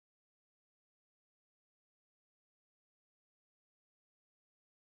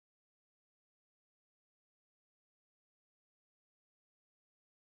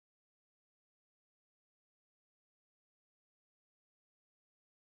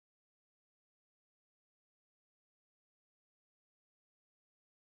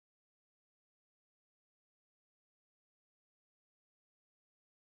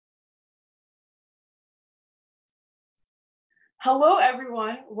Hello,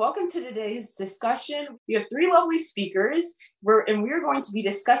 everyone. Welcome to today's discussion. We have three lovely speakers, and we're going to be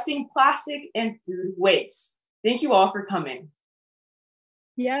discussing plastic and food waste. Thank you all for coming.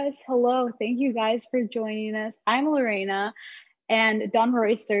 Yes, hello. Thank you guys for joining us. I'm Lorena, and Don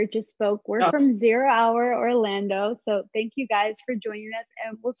Royster just spoke. We're from 0 Hour Orlando, so thank you guys for joining us.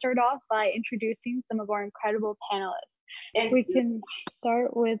 And we'll start off by introducing some of our incredible panelists. We can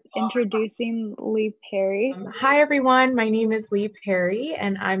start with introducing Lee Perry. Hi, everyone. My name is Lee Perry,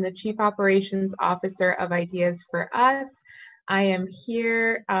 and I'm the Chief Operations Officer of Ideas for Us. I am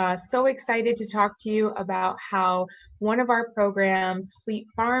here so excited to talk to you about how one of our programs, Fleet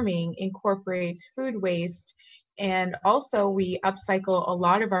Farming, incorporates food waste, and also we upcycle a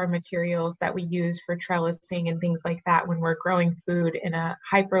lot of our materials that we use for trellising and things like that when we're growing food in a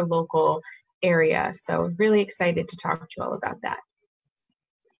hyper-local area. So really excited to talk to you all about that.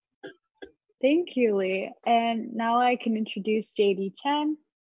 Thank you, Lee. And now I can introduce Jady Chen.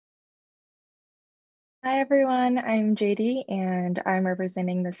 Hi, everyone. I'm Jady, and I'm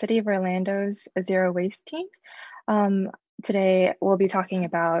representing the City of Orlando's Zero Waste team. Today, we'll be talking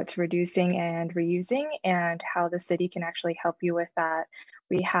about reducing and reusing and how the city can actually help you with that.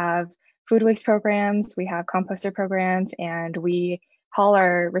 We have food waste programs, we have composter programs, and we haul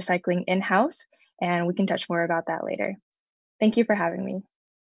our recycling in-house, and we can touch more about that later. Thank you for having me.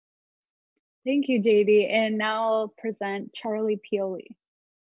 Thank you, Jady. And now I'll present Charlie Pioli.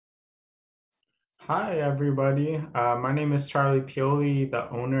 Hi, everybody. My name is Charlie Pioli, the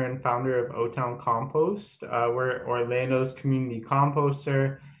owner and founder of O-Town Compost. We're Orlando's community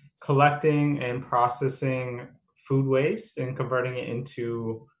composter, collecting and processing food waste and converting it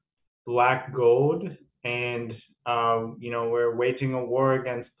into black gold. And, we're waging a war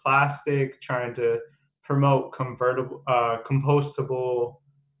against plastic, trying to promote compostable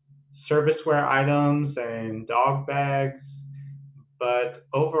serviceware items and dog bags. But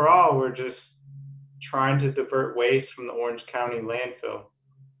overall, we're just trying to divert waste from the Orange County landfill.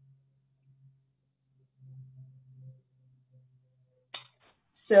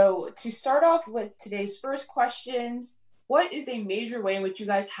 So to start off with today's first questions, what is a major way in which you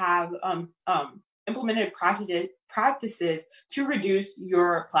guys have implemented practices to reduce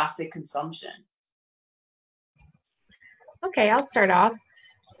your plastic consumption? Okay, I'll start off.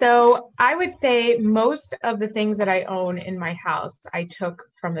 So I would say most of the things that I own in my house, I took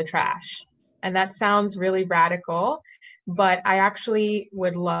from the trash. And that sounds really radical, but I actually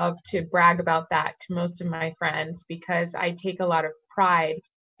would love to brag about that to most of my friends because I take a lot of pride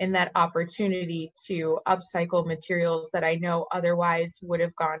in that opportunity to upcycle materials that I know otherwise would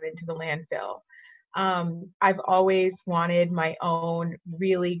have gone into the landfill. I've always wanted my own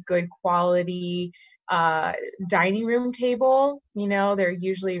really good quality dining room table. You know, they're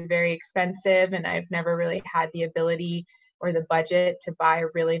usually very expensive and I've never really had the ability or the budget to buy a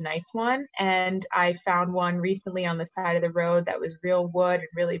really nice one. And I found one recently on the side of the road that was real wood and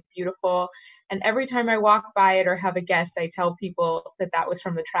really beautiful. And every time I walk by it or have a guest, I tell people that that was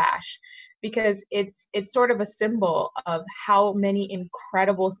from the trash because it's sort of a symbol of how many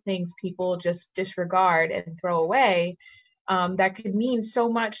incredible things people just disregard and throw away that could mean so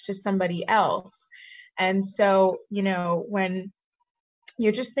much to somebody else. And so, you know, when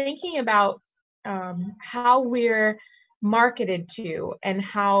you're just thinking about how we're marketed to and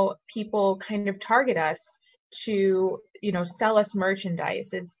how people kind of target us to, you know, sell us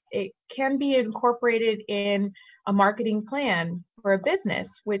merchandise, it can be incorporated in a marketing plan for a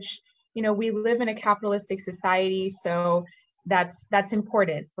business, which, you know, we live in a capitalistic society, so that's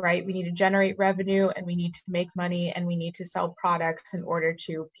important, right? We need to generate revenue and we need to make money and we need to sell products in order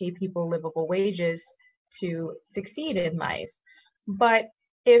to pay people livable wages to succeed in life. But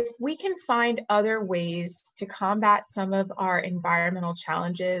if we can find other ways to combat some of our environmental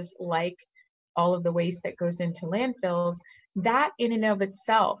challenges, like all of the waste that goes into landfills, that in and of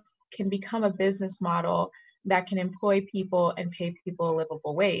itself can become a business model that can employ people and pay people a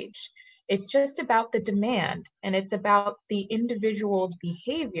livable wage. It's just about the demand and it's about the individual's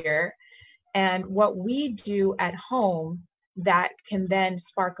behavior and what we do at home that can then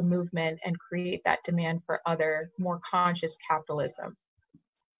spark a movement and create that demand for other more conscious capitalism.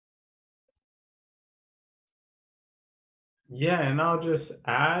 Yeah, and I'll just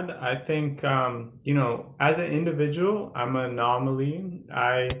add, I think, as an individual, I'm an anomaly.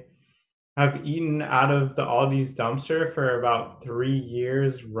 I have eaten out of the Aldi's dumpster for about 3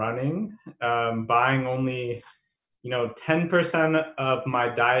 years running, buying only, 10% of my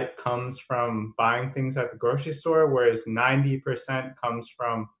diet comes from buying things at the grocery store, whereas 90% comes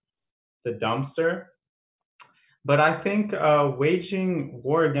from the dumpster. But I think waging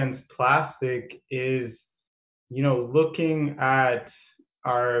war against plastic is looking at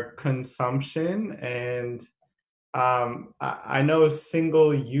our consumption, and I know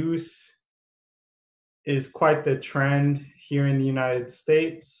single use is quite the trend here in the United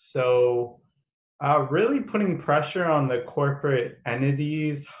States. So really putting pressure on the corporate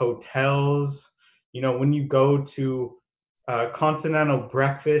entities, hotels. When you go to continental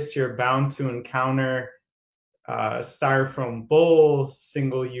breakfast, you're bound to encounter styrofoam bowls,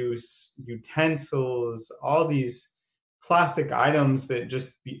 single-use utensils, all these plastic items that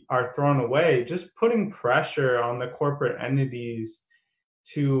just are thrown away. Just putting pressure on the corporate entities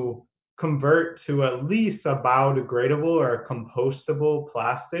to convert to at least a biodegradable or compostable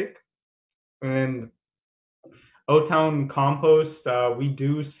plastic. And O-Town Compost, we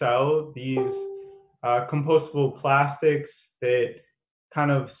do sell these compostable plastics that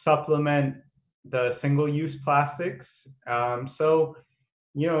kind of supplement the single-use plastics. So,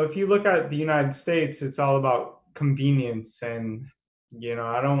 if you look at the United States, it's all about convenience, and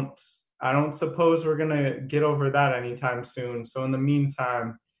I don't suppose we're gonna get over that anytime soon. So in the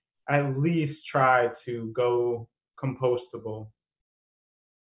meantime, at least try to go compostable.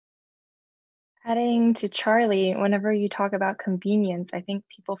 Adding to Charlie, whenever you talk about convenience, I think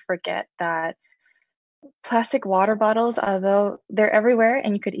people forget that plastic water bottles, although they're everywhere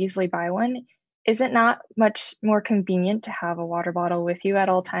and you could easily buy one, is it not much more convenient to have a water bottle with you at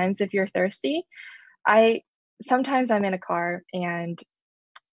all times if you're thirsty? Sometimes I'm in a car and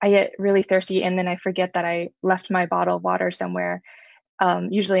I get really thirsty and then I forget that I left my bottle of water somewhere,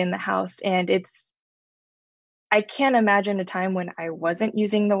 usually in the house. And I can't imagine a time when I wasn't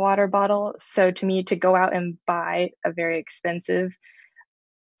using the water bottle. So to me, to go out and buy a very expensive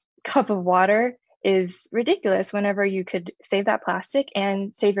cup of water is ridiculous whenever you could save that plastic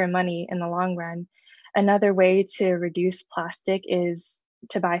and save your money in the long run. Another way to reduce plastic is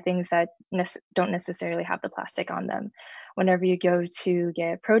to buy things that don't necessarily have the plastic on them. Whenever you go to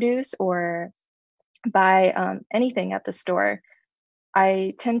get produce or buy anything at the store,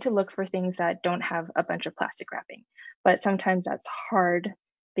 I tend to look for things that don't have a bunch of plastic wrapping, but sometimes that's hard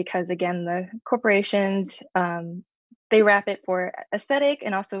because again, the corporations, they wrap it for aesthetic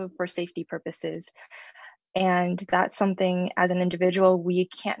and also for safety purposes. And that's something as an individual, we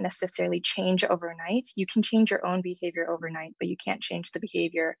can't necessarily change overnight. You can change your own behavior overnight, but you can't change the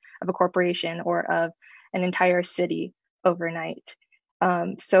behavior of a corporation or of an entire city overnight.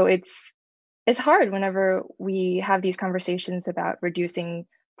 So it's hard whenever we have these conversations about reducing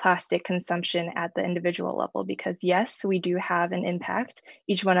plastic consumption at the individual level, because yes, we do have an impact.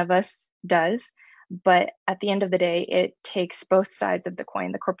 Each one of us does. But at the end of the day, it takes both sides of the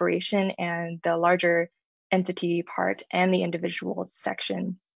coin, the corporation and the larger entity part and the individual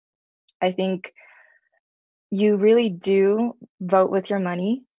section. I think you really do vote with your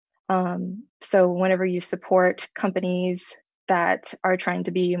money. So whenever you support companies that are trying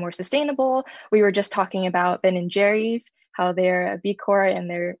to be more sustainable, we were just talking about Ben and Jerry's, how they're a B Corp and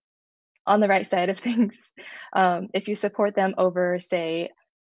they're on the right side of things. If you support them over, say,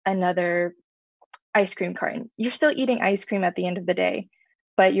 another ice cream carton, you're still eating ice cream at the end of the day,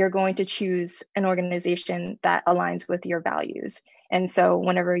 but you're going to choose an organization that aligns with your values. And so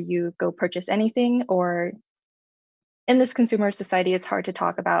whenever you go purchase anything, or in this consumer society, it's hard to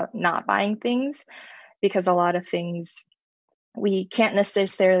talk about not buying things because a lot of things we can't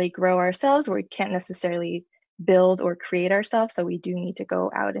necessarily grow ourselves, or we can't necessarily build or create ourselves. So we do need to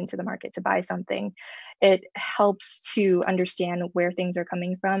go out into the market to buy something. It helps to understand where things are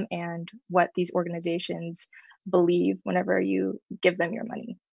coming from and what these organizations believe whenever you give them your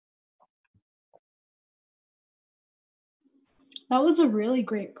money. That was a really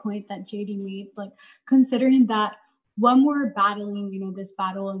great point that Jady made, like considering that when we're battling, this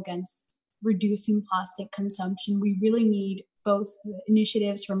battle against reducing plastic consumption, we really need both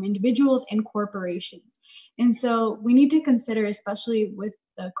initiatives from individuals and corporations. And so we need to consider, especially with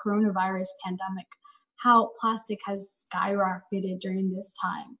the coronavirus pandemic, how plastic has skyrocketed during this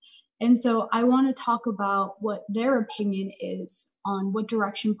time. And so I want to talk about what their opinion is on what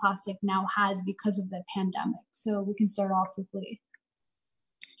direction plastic now has because of the pandemic. So we can start off with Lee.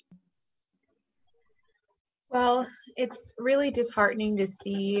 Well, it's really disheartening to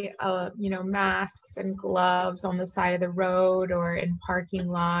see, masks and gloves on the side of the road or in parking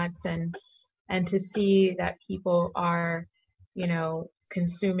lots, and to see that people are,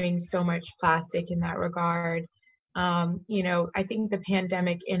 consuming so much plastic in that regard. I think the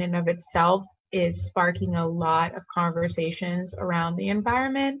pandemic in and of itself is sparking a lot of conversations around the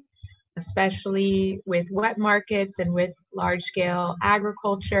environment, especially with wet markets and with large-scale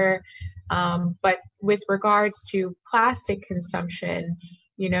agriculture. But with regards to plastic consumption,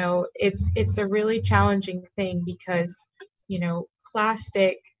 You know, it's a really challenging thing because, you know,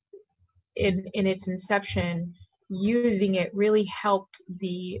 plastic in its inception, using it really helped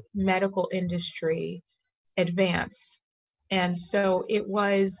the medical industry advance. And so it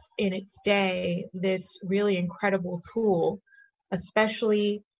was in its day this really incredible tool,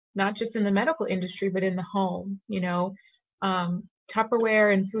 especially not just in the medical industry, but in the home. You know,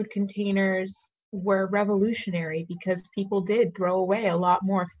 Tupperware and food containers were revolutionary because people did throw away a lot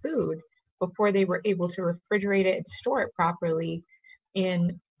more food before they were able to refrigerate it and store it properly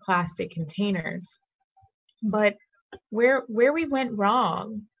in plastic containers. But where we went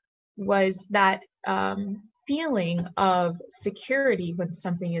wrong was that feeling of security when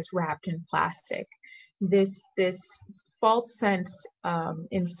something is wrapped in plastic. This false sense,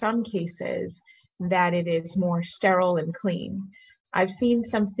 in some cases, that it is more sterile and clean. I've seen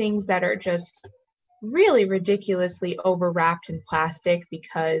some things that are just really ridiculously overwrapped in plastic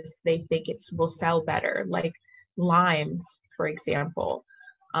because they think it will sell better, like limes, for example.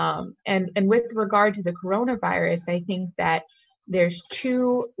 And with regard to the coronavirus, I think that there's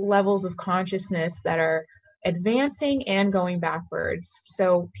two levels of consciousness that are advancing and going backwards.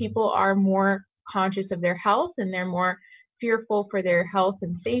 So people are more conscious of their health and they're more fearful for their health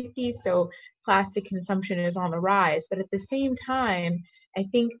and safety. So plastic consumption is on the rise. But at the same time, I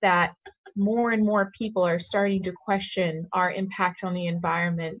think that more and more people are starting to question our impact on the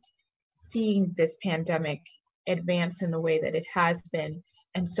environment, seeing this pandemic advance in the way that it has been.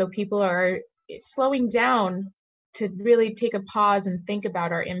 And so people are slowing down to really take a pause and think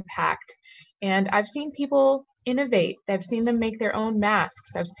about our impact. And I've seen people innovate. I've seen them make their own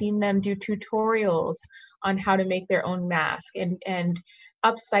masks. I've seen them do tutorials on how to make their own mask and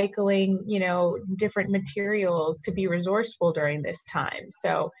upcycling, you know, different materials to be resourceful during this time.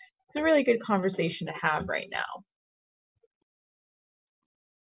 So it's a really good conversation to have right now.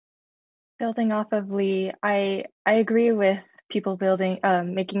 Building off of Lee, I agree with people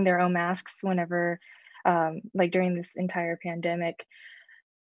making their own masks whenever, like during this entire pandemic.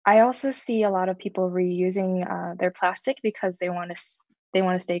 I also see a lot of people reusing their plastic because they want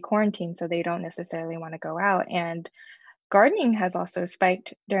to stay quarantined, so they don't necessarily want to go out. And gardening has also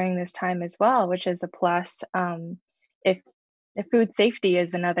spiked during this time as well, which is a plus. If food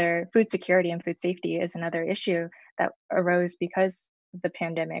security and food safety is another issue that arose because of the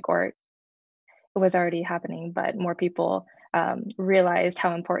pandemic, or it was already happening, but more people realized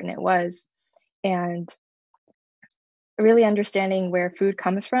how important it was. And really understanding where food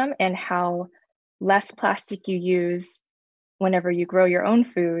comes from and how less plastic you use whenever you grow your own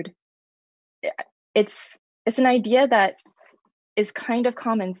food, it's an idea that is kind of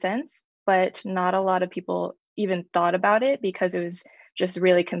common sense, but not a lot of people even thought about it because it was just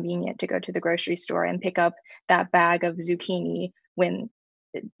really convenient to go to the grocery store and pick up that bag of zucchini when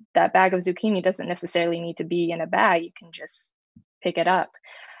that bag of zucchini doesn't necessarily need to be in a bag. You can just pick it up.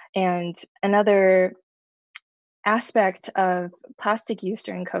 And another aspect of plastic use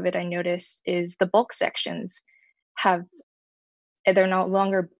during COVID I noticed is the bulk sections they're no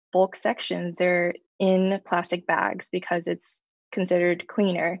longer bulk sections, they're in plastic bags because it's considered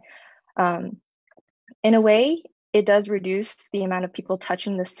cleaner. In a way, it does reduce the amount of people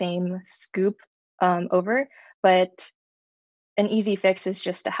touching the same scoop over, but an easy fix is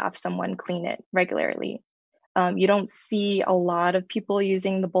just to have someone clean it regularly. You don't see a lot of people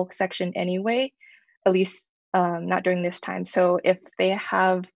using the bulk section anyway, at least not during this time. So if they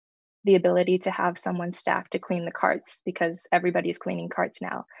have the ability to have someone staffed to clean the carts, because everybody's cleaning carts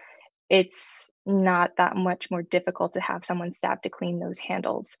now, it's not that much more difficult to have someone staffed to clean those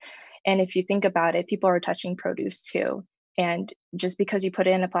handles. And if you think about it, people are touching produce too. And just because you put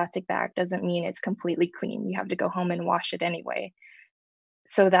it in a plastic bag doesn't mean it's completely clean. You have to go home and wash it anyway.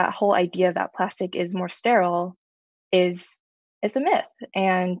 So that whole idea that plastic is more sterile it's a myth.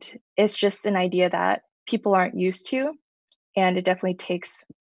 And it's just an idea that people aren't used to. And it definitely takes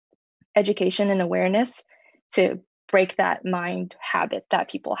education and awareness to break that mind habit that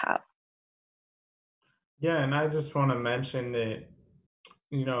people have. Yeah, and I just want to mention that,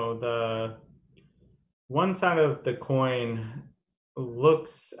 the one side of the coin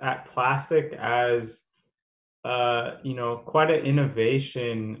looks at plastic as, quite an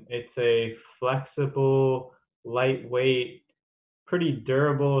innovation. It's a flexible, lightweight, pretty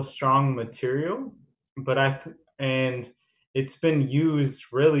durable, strong material. And it's been used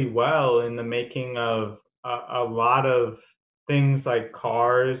really well in the making of a lot of things like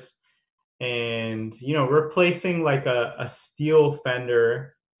cars, and replacing like a steel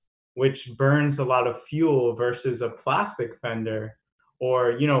fender, which burns a lot of fuel, versus a plastic fender.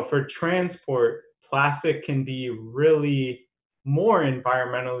 Or for transport, plastic can be really more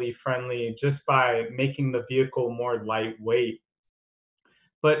environmentally friendly just by making the vehicle more lightweight.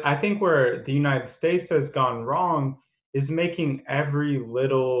 But I think where the United States has gone wrong is making every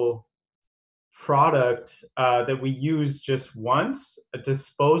little product that we use just once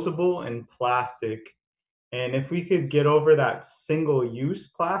disposable and plastic. And if we could get over that single-use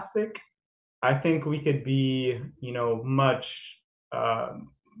plastic, I think we could be, much uh,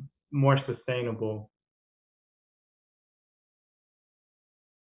 more sustainable.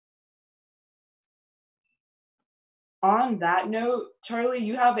 On that note, Charlie,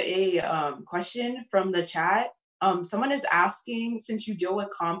 you have a question from the chat. Someone is asking, since you deal with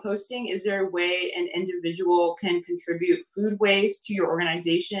composting, is there a way an individual can contribute food waste to your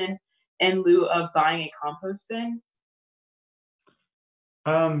organization in lieu of buying a compost bin?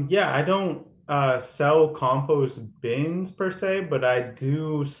 Yeah, I don't sell compost bins per se, but I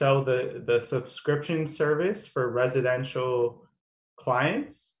do sell the subscription service for residential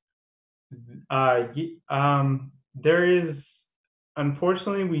clients. There is,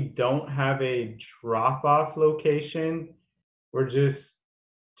 unfortunately, we don't have a drop-off location. We're just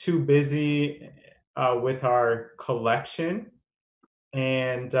too busy with our collection.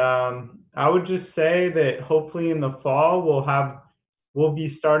 And I would just say that hopefully in the fall we'll be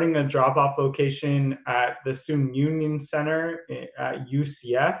starting a drop-off location at the Student Union Center at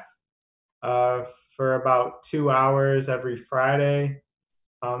UCF for about 2 hours every Friday.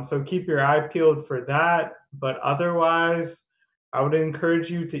 So keep your eye peeled for that. But otherwise, I would encourage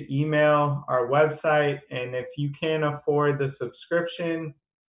you to email our website. And if you can't afford the subscription,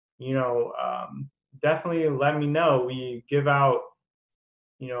 definitely let me know. We give out,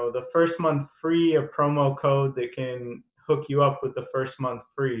 the first month free, a promo code that can hook you up with the first month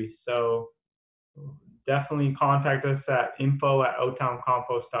free. So definitely contact us at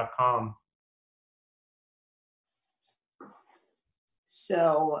info@otowncompost.com.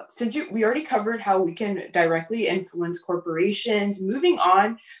 So since we already covered how we can directly influence corporations, moving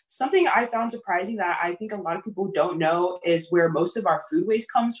on, something I found surprising that I think a lot of people don't know is where most of our food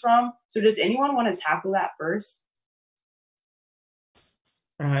waste comes from. So does anyone want to tackle that first?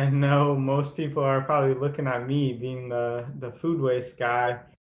 I know most people are probably looking at me being the food waste guy.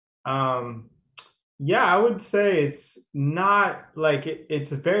 Um, yeah, I would say it's not like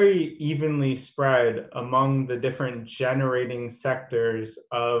it's very evenly spread among the different generating sectors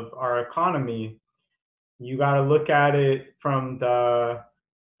of our economy. You got to look at it from the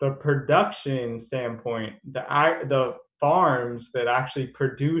production standpoint, the farms that actually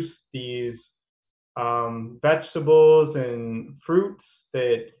produce these vegetables and fruits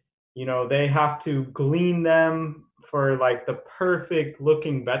that they have to glean them for like the perfect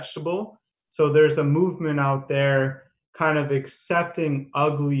looking vegetable. So there's a movement out there kind of accepting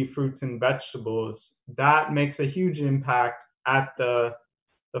ugly fruits and vegetables. That makes a huge impact at the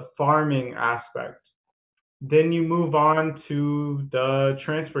farming aspect. Then you move on to the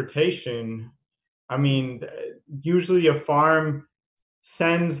transportation. I mean, usually a farm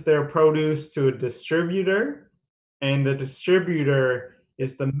sends their produce to a distributor, and the distributor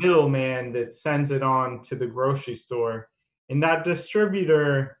is the middleman that sends it on to the grocery store. And that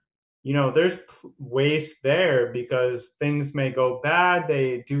distributor, there's waste there because things may go bad.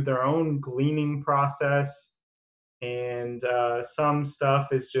 They do their own gleaning process, and some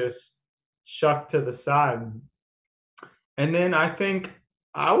stuff is just shucked to the side. And then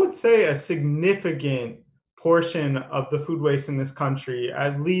I would say a significant portion of the food waste in this country,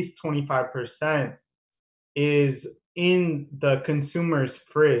 at least 25%, is in the consumer's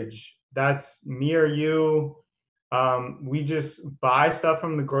fridge. That's me or you. We just buy stuff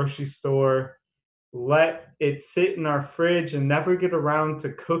from the grocery store, let it sit in our fridge, and never get around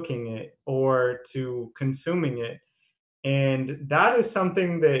to cooking it or to consuming it. And that is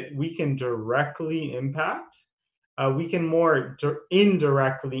something that we can directly impact. We can more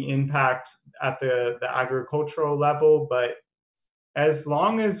indirectly impact at the agricultural level, but as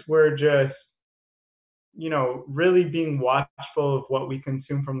long as we're just, really being watchful of what we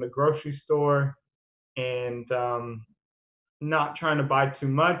consume from the grocery store and not trying to buy too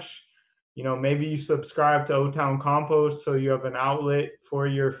much, maybe you subscribe to O-Town Compost so you have an outlet for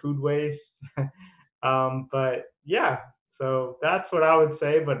your food waste. But yeah, so that's what I would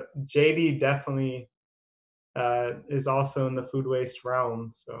say. But Jady definitely is also in the food waste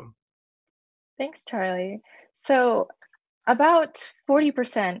realm. So Thanks, Charlie. So about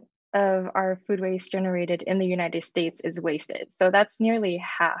 40% of our food waste generated in the United States is wasted. So that's nearly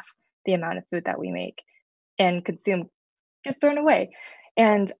half the amount of food that we make and consume gets thrown away.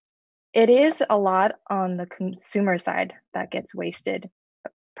 And it is a lot on the consumer side that gets wasted,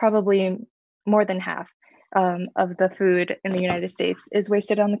 probably more than half. of the food in the United States is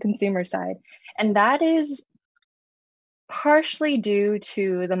wasted on the consumer side. And that is partially due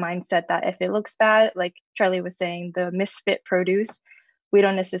to the mindset that if it looks bad, like Charlie was saying, the misfit produce, we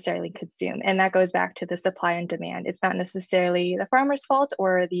don't necessarily consume. And that goes back to the supply and demand. It's not necessarily the farmer's fault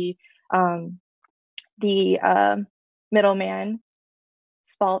or the middleman's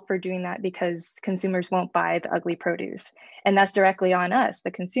fault for doing that, because consumers won't buy the ugly produce. And that's directly on us,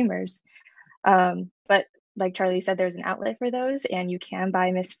 the consumers. But like Charlie said, there's an outlet for those, and you can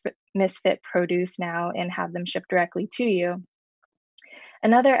buy misfit produce now and have them shipped directly to you.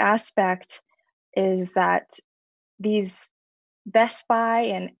 Another aspect is that these best buy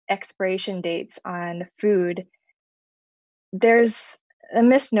and expiration dates on food, there's a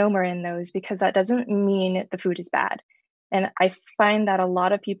misnomer in those, because that doesn't mean the food is bad. And I find that a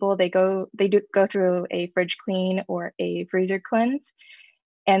lot of people, they do go through a fridge clean or a freezer cleanse,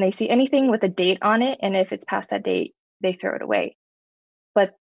 and they see anything with a date on it, and if it's past that date, they throw it away.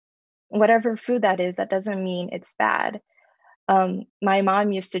 But whatever food that is, that doesn't mean it's bad. My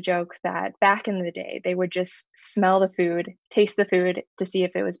mom used to joke that back in the day, they would just smell the food, taste the food to see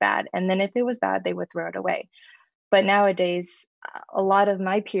if it was bad. And then if it was bad, they would throw it away. But nowadays, a lot of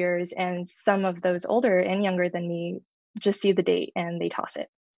my peers and some of those older and younger than me just see the date and they toss it.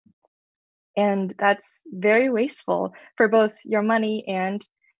 And that's very wasteful for both your money and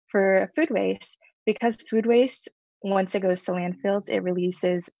for food waste, because food waste, once it goes to landfills, it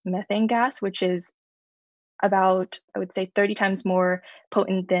releases methane gas, which is about, I would say, 30 times more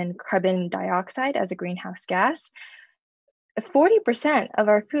potent than carbon dioxide as a greenhouse gas. 40% of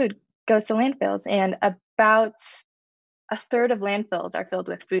our food goes to landfills, and about a third of landfills are filled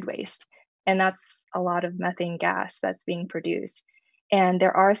with food waste. And that's a lot of methane gas that's being produced. And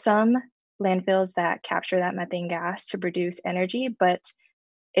there are some landfills that capture that methane gas to produce energy, but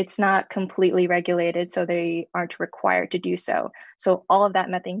it's not completely regulated, so they aren't required to do so. So all of that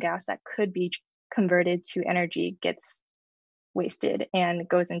methane gas that could be converted to energy gets wasted and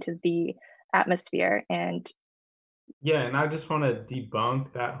goes into the atmosphere. And I just want to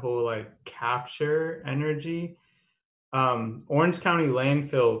debunk that whole like capture energy. Orange County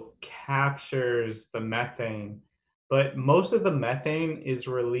landfill captures the methane, but most of the methane is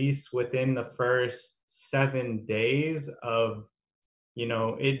released within the first 7 days of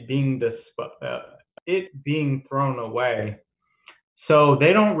it being thrown away. So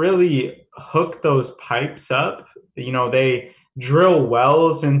they don't really hook those pipes up. They drill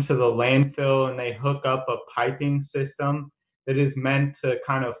wells into the landfill and they hook up a piping system that is meant to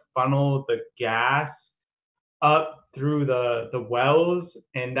kind of funnel the gas up through the wells,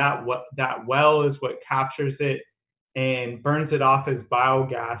 and that well is what captures it and burns it off as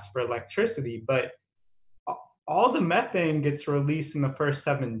biogas for electricity. But all the methane gets released in the first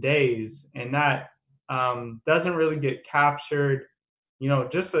 7 days, and that doesn't really get captured.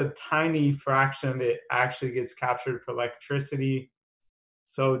 Just a tiny fraction of it actually gets captured for electricity.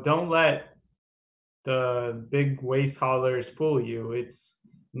 So don't let the big waste haulers fool you. It's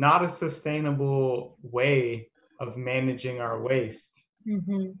not a sustainable way of managing our waste.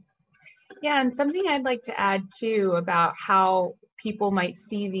 Mm-hmm. Yeah, and something I'd like to add too about how people might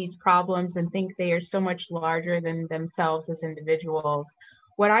see these problems and think they are so much larger than themselves as individuals.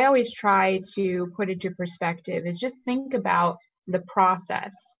 What I always try to put into perspective is just think about the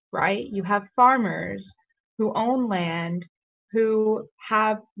process, right? You have farmers who own land, who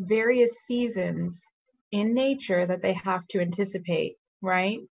have various seasons in nature that they have to anticipate,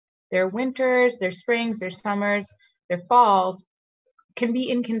 right? Their winters, their springs, their summers, their falls can be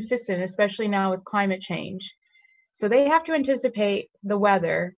inconsistent, especially now with climate change. So they have to anticipate the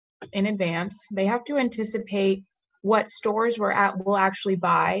weather in advance. They have to anticipate what stores will actually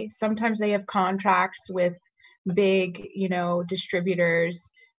buy. Sometimes they have contracts with big, distributors,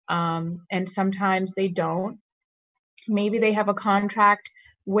 and sometimes they don't. Maybe they have a contract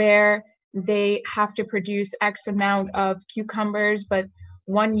where they have to produce X amount of cucumbers, but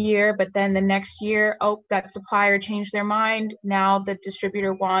 1 year, but then the next year, that supplier changed their mind. Now the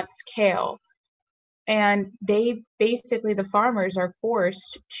distributor wants kale. And the farmers are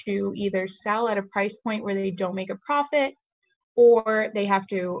forced to either sell at a price point where they don't make a profit, or they have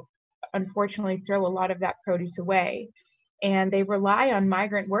to, unfortunately, throw a lot of that produce away. And they rely on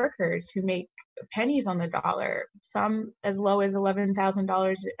migrant workers who make pennies on the dollar, some as low as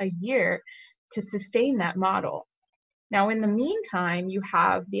 $11,000 a year, to sustain that model. Now, in the meantime, you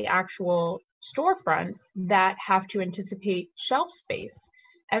have the actual storefronts that have to anticipate shelf space.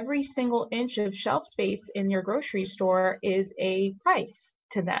 Every single inch of shelf space in your grocery store is a price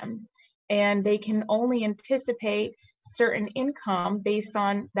to them, and they can only anticipate certain income based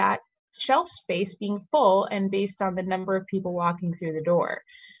on that shelf space being full and based on the number of people walking through the door.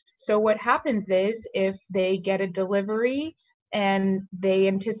 So what happens is if they get a delivery and they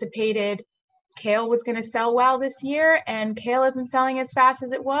anticipated kale was going to sell well this year and kale isn't selling as fast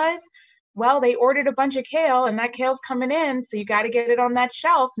as it was, well, they ordered a bunch of kale and that kale's coming in, so you got to get it on that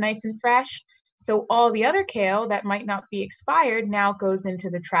shelf nice and fresh. So all the other kale that might not be expired now goes into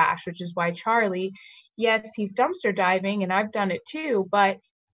the trash, which is why Charlie, yes, he's dumpster diving and I've done it too, but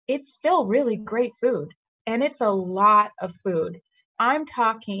it's still really great food. And it's a lot of food. I'm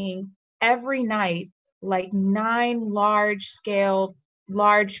talking every night, like 9 large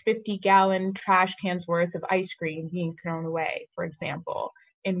 50-gallon trash cans worth of ice cream being thrown away, for example,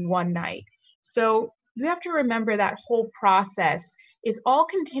 in one night. So you have to remember that whole process is all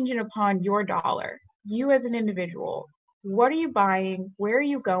contingent upon your dollar, you as an individual. What are you buying? Where are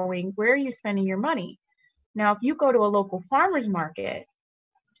you going? Where are you spending your money? Now, if you go to a local farmer's market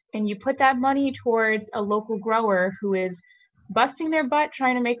and you put that money towards a local grower who is busting their butt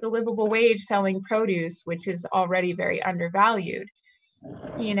trying to make a livable wage selling produce, which is already very undervalued,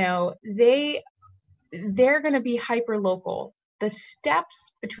 you know, they're going to be hyper local. The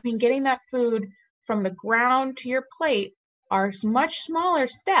steps between getting that food from the ground to your plate are much smaller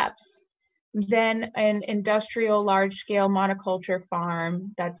steps than an industrial large scale monoculture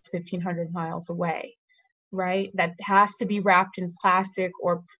farm that's 1,500 miles away, right? That has to be wrapped in plastic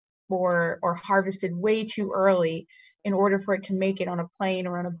or harvested way too early in order for it to make it on a plane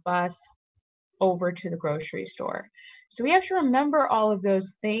or on a bus over to the grocery store. So we have to remember all of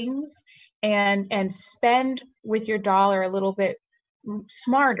those things and spend with your dollar a little bit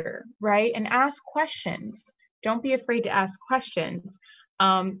smarter, right? And ask questions. Don't be afraid to ask questions.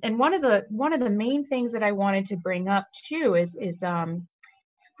 And one of the main things that I wanted to bring up too is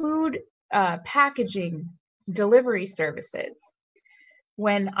food packaging delivery services.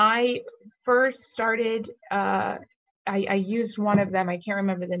 When I first started, I used one of them. I can't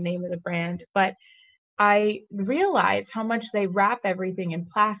remember the name of the brand, but I realized how much they wrap everything in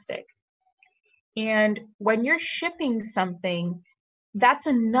plastic. And when you're shipping something, that's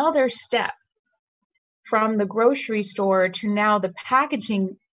another step from the grocery store to now the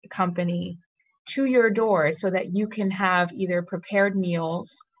packaging company to your door so that you can have either prepared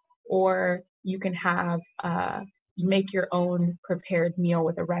meals or you can have make your own prepared meal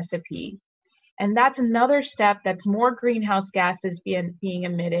with a recipe. And that's another step that's more greenhouse gases being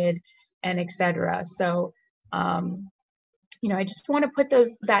emitted and etc. So, you know, I just want to put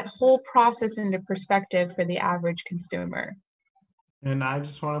that whole process into perspective for the average consumer. And I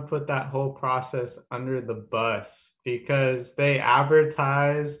just want to put that whole process under the bus because they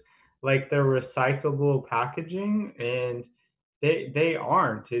advertise like they're recyclable packaging and they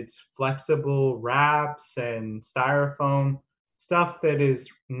aren't. It's flexible wraps and styrofoam, stuff that is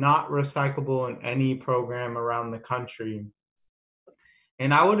not recyclable in any program around the country.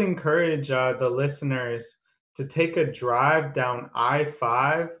 And I would encourage the listeners to take a drive down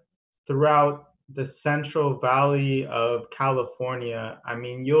I-5 throughout the Central Valley of California. I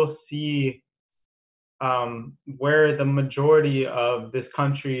mean, you'll see where the majority of this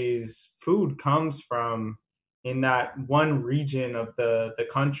country's food comes from in that one region of the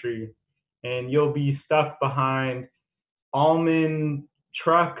country. And you'll be stuck behind almond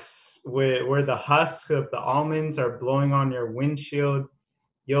trucks where the husks of the almonds are blowing on your windshield.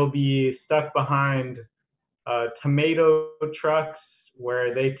 You'll be stuck behind tomato trucks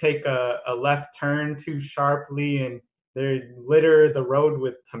where they take a left turn too sharply and they litter the road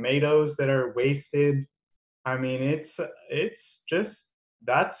with tomatoes that are wasted. I mean, it's just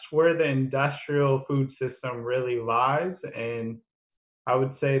that's where the industrial food system really lies, and I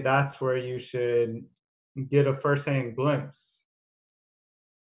would say that's where you should get a first-hand glimpse.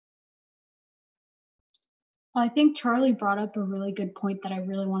 I think Charlie brought up a really good point that I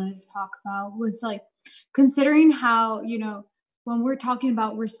really wanted to talk about was like considering how, you know, when we're talking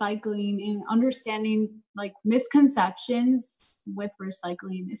about recycling and understanding like misconceptions with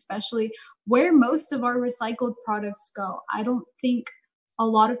recycling, especially where most of our recycled products go. I don't think a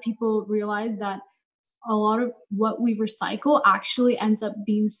lot of people realize that a lot of what we recycle actually ends up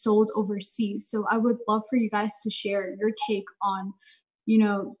being sold overseas. So I would love for you guys to share your take on, you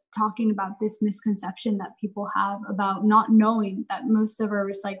know, talking about this misconception that people have about not knowing that most of our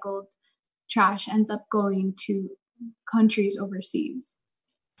recycled trash ends up going to countries overseas.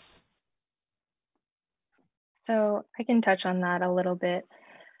 So I can touch on that a little bit.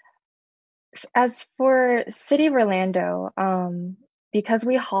 As for City of Orlando, because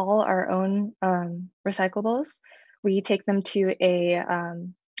we haul our own recyclables, we take them to a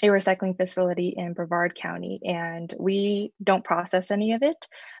a recycling facility in Brevard County, and we don't process any of it,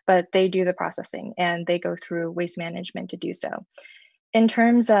 but they do the processing and they go through waste management to do so. In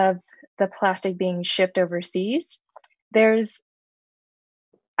terms of the plastic being shipped overseas,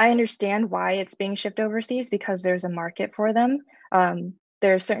 I understand why it's being shipped overseas because there's a market for them.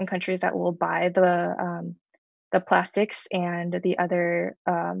 There are certain countries that will buy the plastics and the other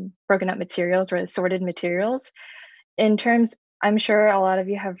broken up materials or assorted materials. In terms, I'm sure a lot of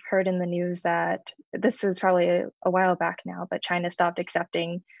you have heard in the news that this is probably a while back now, but China stopped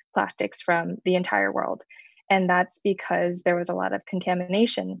accepting plastics from the entire world. And that's because there was a lot of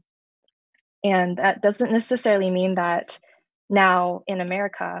contamination. And that doesn't necessarily mean that now in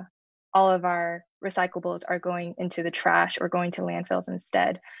America, all of our recyclables are going into the trash or going to landfills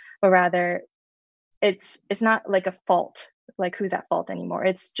instead, but rather it's not like a fault, like who's at fault anymore.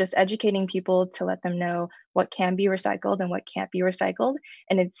 It's just educating people to let them know what can be recycled and what can't be recycled.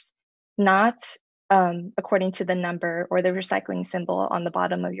 And it's not according to the number or the recycling symbol on the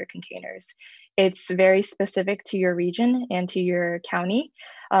bottom of your containers. It's very specific to your region and to your county.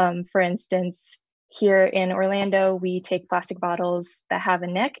 For instance, here in Orlando, we take plastic bottles that have a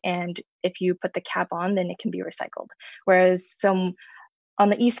neck, and if you put the cap on, then it can be recycled. Whereas some on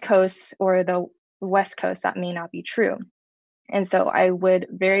the East Coast or the West Coast, that may not be true. And so I would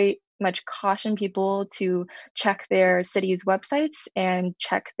very much caution people to check their city's websites and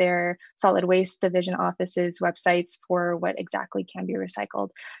check their solid waste division offices websites for what exactly can be recycled.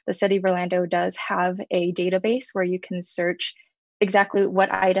 The city of Orlando does have a database where you can search exactly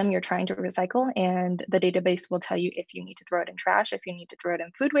what item you're trying to recycle, and the database will tell you if you need to throw it in trash, if you need to throw it in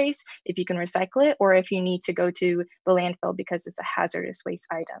food waste, if you can recycle it, or if you need to go to the landfill because it's a hazardous waste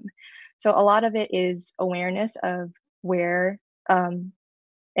item. So a lot of it is awareness of where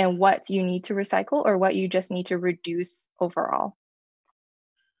and what you need to recycle or what you just need to reduce overall.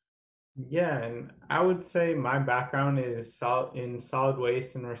 Yeah, and I would say my background is in solid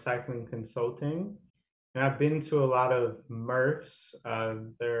waste and recycling consulting. And I've been to a lot of MRFs,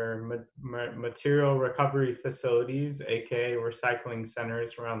 they're material recovery facilities, aka recycling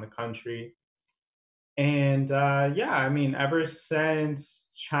centers around the country. And yeah, I mean, ever since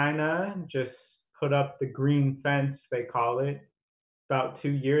China just put up the green fence, they call it, about 2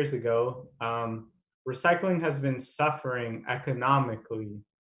 years ago, recycling has been suffering economically.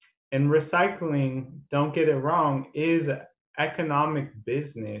 And recycling, don't get it wrong, is economic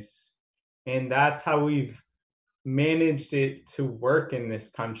business. And that's how we've managed it to work in this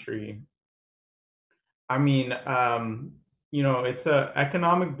country. I mean, it's a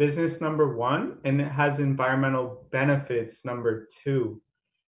economic business number one, and it has environmental benefits number two.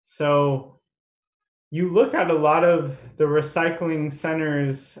 So you look at a lot of the recycling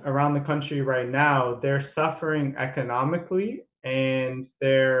centers around the country right now, they're suffering economically and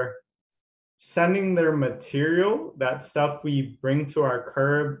they're sending their material, that stuff we bring to our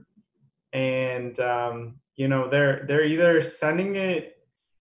curb, and they're either sending it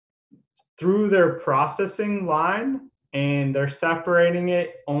through their processing line and they're separating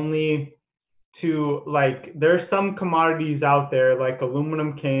it only to, like, there's some commodities out there like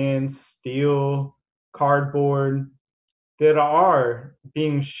aluminum cans, steel, cardboard that are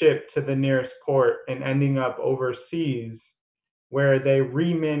being shipped to the nearest port and ending up overseas where they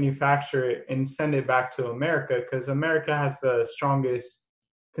remanufacture it and send it back to America because America has the strongest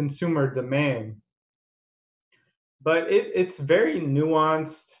consumer demand. But it's very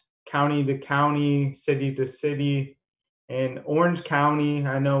nuanced, county to county, city to city. In Orange County,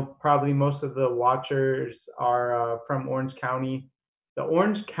 I know probably most of the watchers are from Orange County. The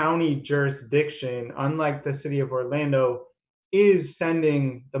Orange County jurisdiction, unlike the city of Orlando, is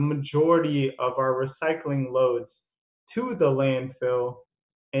sending the majority of our recycling loads to the landfill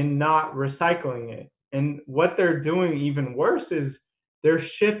and not recycling it. And what they're doing even worse is they're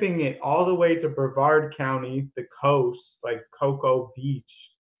shipping it all the way to Brevard County, the coast, like Cocoa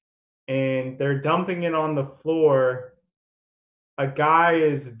Beach, and they're dumping it on the floor. A guy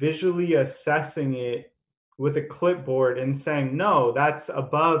is visually assessing it with a clipboard and saying, no, that's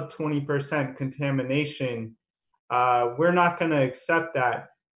above 20% contamination. We're not going to accept that.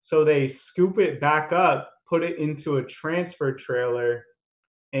 So they scoop it back up, put it into a transfer trailer,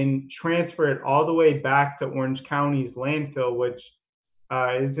 and transfer it all the way back to Orange County's landfill, which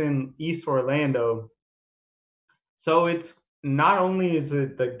is in East Orlando. So it's not only is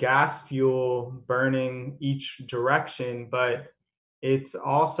it the gas fuel burning each direction, but it's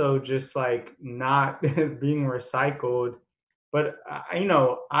also just like not being recycled. But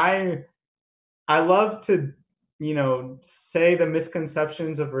I love to say the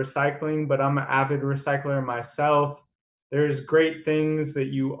misconceptions of recycling, but I'm an avid recycler myself. There's great things that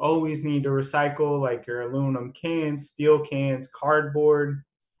you always need to recycle, like your aluminum cans, steel cans, cardboard,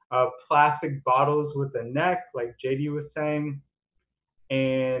 plastic bottles with a neck, like Jady was saying.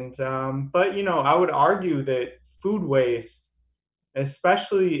 And, but, you know, I would argue that food waste,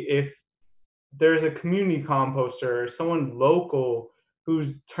 especially if there's a community composter or someone local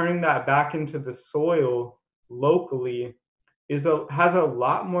who's turning that back into the soil locally, has a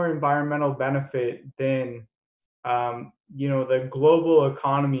lot more environmental benefit than you know, the global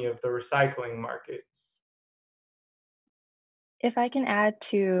economy of the recycling markets. If I can add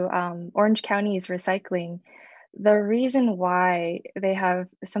to Orange County's recycling, the reason why they have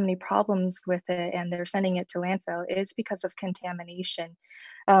so many problems with it and they're sending it to landfill is because of contamination.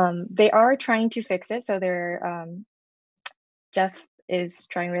 They are trying to fix it, so they're Jeff is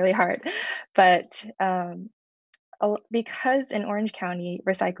trying really hard, but because in Orange County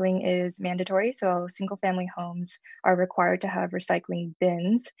recycling is mandatory, so single family homes are required to have recycling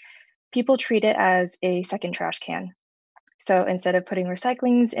bins, people treat it as a second trash can. So instead of putting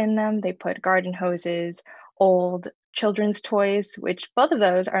recyclings in them, they put garden hoses, old children's toys, which both of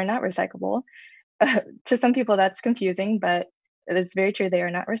those are not recyclable. To some people, that's confusing, but it's very true. They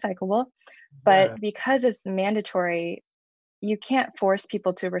are not recyclable. But Yeah. because it's mandatory, you can't force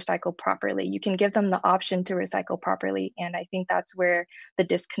people to recycle properly. You can give them the option to recycle properly. And I think that's where the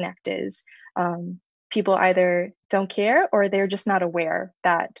disconnect is. People either don't care or they're just not aware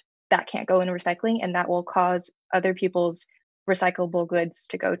that that can't go into recycling and that will cause other people's recyclable goods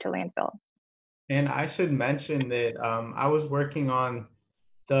to go to landfill. And I should mention that I was working on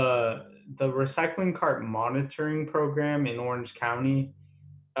the recycling cart monitoring program in Orange County.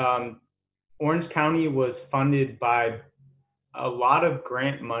 Um, Orange County was funded by a lot of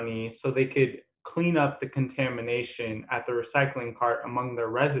grant money so they could clean up the contamination at the recycling cart among their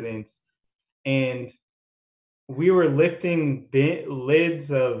residents. And we were lifting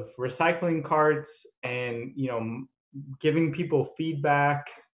lids of recycling carts and, you know, giving people feedback.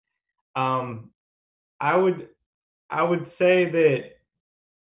 Um, I would say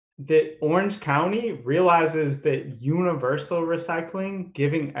that Orange County realizes that universal recycling,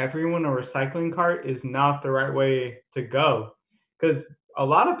 giving everyone a recycling cart, is not the right way to go, because a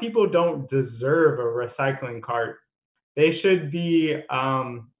lot of people don't deserve a recycling cart. They should be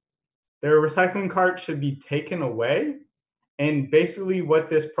their recycling cart should be taken away. And basically, what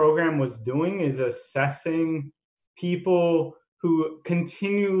this program was doing is assessing people who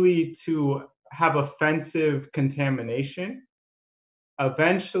continually to have offensive contamination.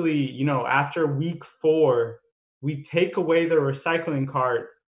 Eventually, you know, after week 4, we take away the recycling cart,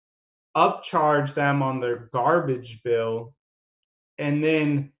 upcharge them on their garbage bill, and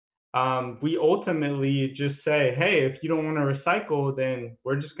then we ultimately just say, hey, if you don't want to recycle, then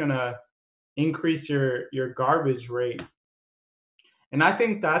we're just gonna increase your garbage rate. And I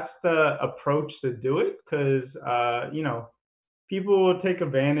think that's the approach to do it, because you know, people will take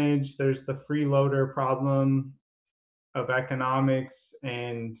advantage. There's the freeloader problem of economics,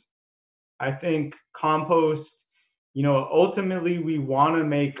 and I think compost, you know, ultimately we want to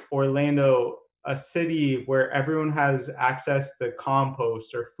make Orlando a city where everyone has access to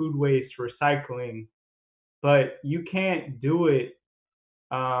compost or food waste recycling, but you can't do it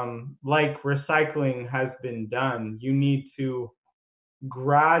like recycling has been done. You need to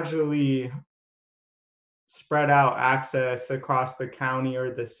gradually spread out access across the county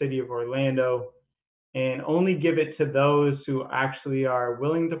or the city of Orlando and only give it to those who actually are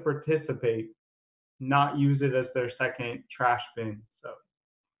willing to participate, not use it as their second trash bin. So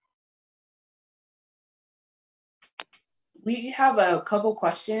we have a couple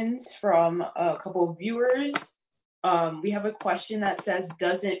questions from a couple of viewers. We have a question that says,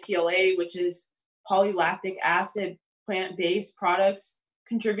 doesn't PLA, which is polylactic acid plant-based products,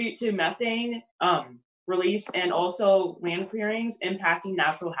 contribute to methane release and also land clearings impacting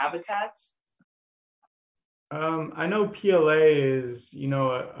natural habitats? I know PLA is, you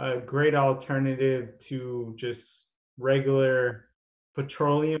know, a great alternative to just regular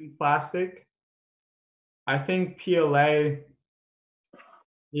petroleum plastic. I think PLA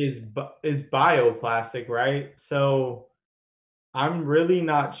is bioplastic, right? So I'm really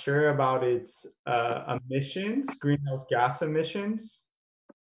not sure about its emissions, greenhouse gas emissions,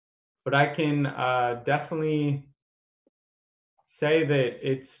 but I can definitely say that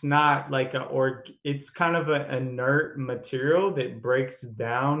it's not like it's kind of an inert material that breaks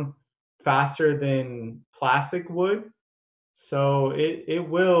down faster than plastic would. So it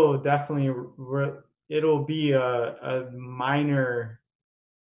will definitely it'll be a minor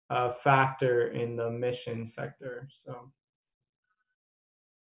factor in the mission sector. So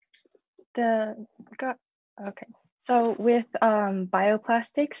Okay. So with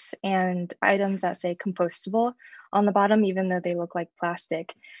bioplastics and items that say compostable on the bottom, even though they look like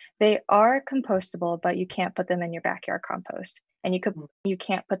plastic, they are compostable, but you can't put them in your backyard compost. And you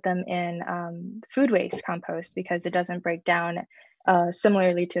can't put them in food waste compost because it doesn't break down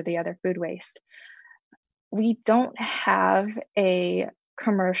similarly to the other food waste. We don't have a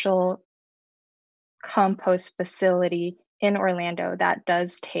commercial compost facility in Orlando that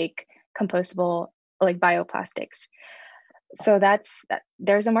does take compostable like bioplastics. So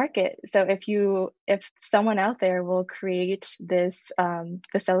there's a market. So if someone out there will create this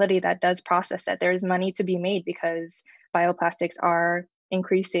facility that does process it, there's money to be made because bioplastics are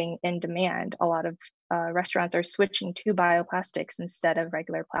increasing in demand. A lot of restaurants are switching to bioplastics instead of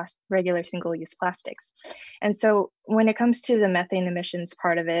regular single-use plastics. And so when it comes to the methane emissions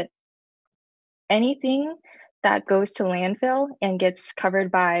part of it, anything that goes to landfill and gets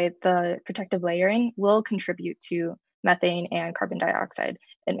covered by the protective layering will contribute to methane and carbon dioxide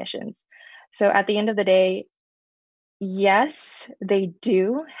emissions. So at the end of the day, yes, they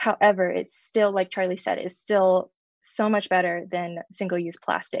do. However, it's still, like Charlie said, it's still so much better than single-use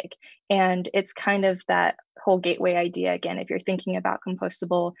plastic. And it's kind of that whole gateway idea again. If you're thinking about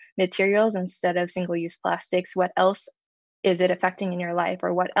compostable materials instead of single-use plastics, what else is it affecting in your life,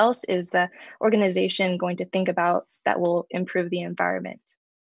 or what else is the organization going to think about that will improve the environment?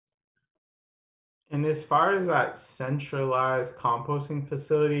 And as far as that centralized composting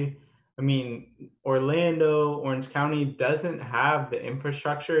facility, I mean, Orlando, Orange County doesn't have the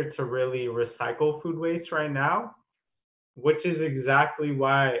infrastructure to really recycle food waste right now, which is exactly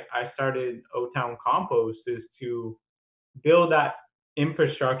why I started O Town Compost, is to build that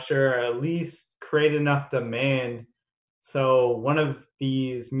infrastructure, or at least create enough demand so one of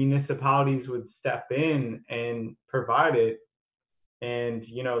these municipalities would step in and provide it. And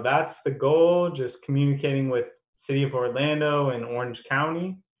that's the goal, just communicating with City of Orlando and Orange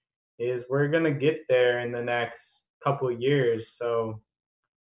County, is we're going to get there in the next couple of years. So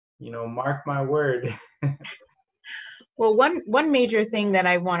mark my word. Well, one major thing that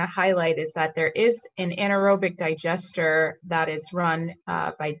I want to highlight is that there is an anaerobic digester that is run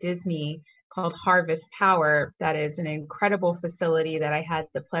by Disney called Harvest Power. That is an incredible facility that I had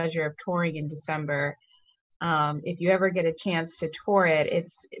the pleasure of touring in December. If you ever get a chance to tour it,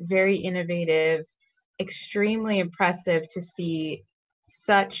 it's very innovative, extremely impressive to see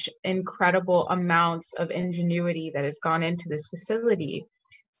such incredible amounts of ingenuity that has gone into this facility.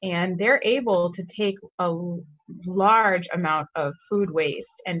 And they're able to take a large amount of food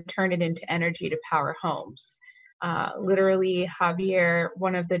waste and turn it into energy to power homes. Literally, Javier,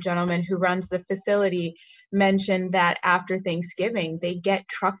 one of the gentlemen who runs the facility, mentioned that after Thanksgiving, they get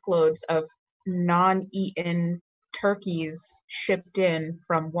truckloads of non-eaten turkeys shipped in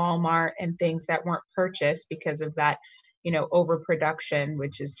from Walmart and things that weren't purchased because of that, overproduction,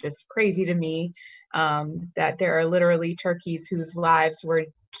 which is just crazy to me. That there are literally turkeys whose lives were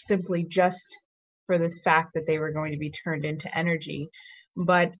simply just for this fact that they were going to be turned into energy.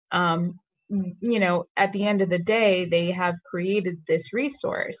 But at the end of the day, they have created this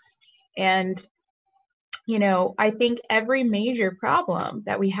resource. And I think every major problem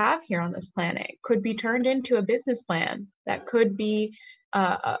that we have here on this planet could be turned into a business plan that could be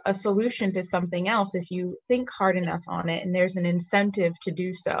a solution to something else if you think hard enough on it and there's an incentive to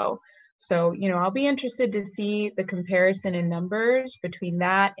do so. So, I'll be interested to see the comparison in numbers between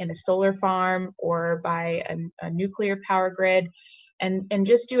that and a solar farm or by a nuclear power grid, and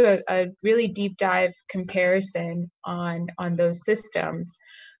just do a really deep dive comparison on those systems.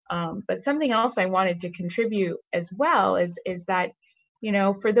 But something else I wanted to contribute as well is that,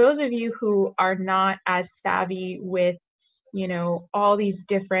 for those of you who are not as savvy with, all these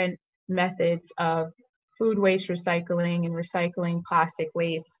different methods of food waste recycling and recycling plastic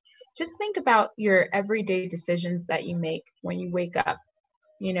waste, just think about your everyday decisions that you make when you wake up.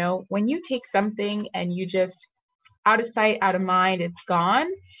 When you take something and you just out of sight, out of mind, it's gone,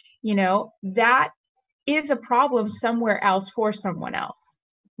 that is a problem somewhere else for someone else,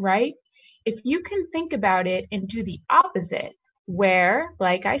 right? If you can think about it and do the opposite, where,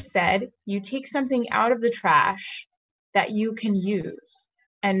 like I said, you take something out of the trash that you can use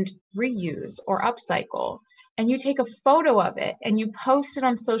and reuse or upcycle, and you take a photo of it and you post it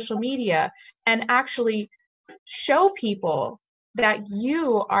on social media and actually show people that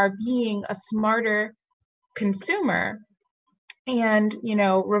you are being a smarter consumer and,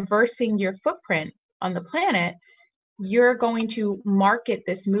 reversing your footprint on the planet, you're going to market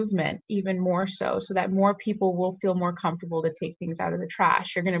this movement even more so that more people will feel more comfortable to take things out of the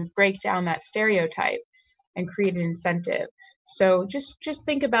trash. You're going to break down that stereotype and create an incentive. So just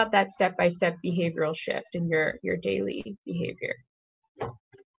think about that step-by-step behavioral shift in your daily behavior.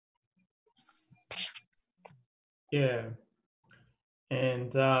 Yeah.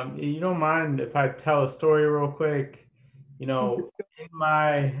 And you don't mind if I tell a story real quick? You know, in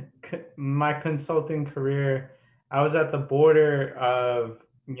my consulting career, I was at the border of,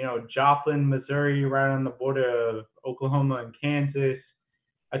 Joplin, Missouri, right on the border of Oklahoma and Kansas.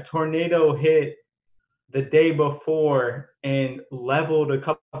 A tornado hit the day before and leveled a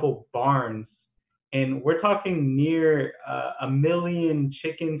couple barns. And we're talking near 1 million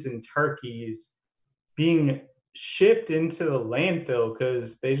chickens and turkeys being shipped into the landfill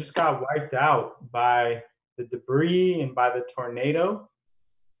because they just got wiped out by the debris and by the tornado.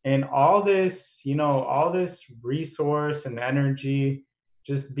 And all this resource and energy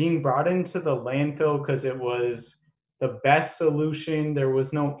just being brought into the landfill because it was the best solution. There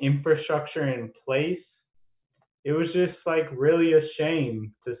was no infrastructure in place. It was just like really a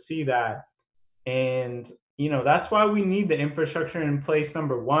shame to see that. And that's why we need the infrastructure in place.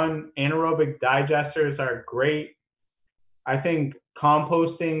 Number one, anaerobic digesters are great. I think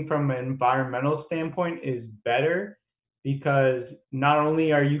composting from an environmental standpoint is better because not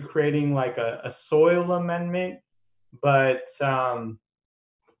only are you creating like a soil amendment, but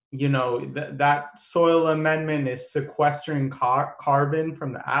that soil amendment is sequestering carbon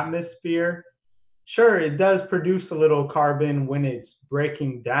from the atmosphere. Sure, it does produce a little carbon when it's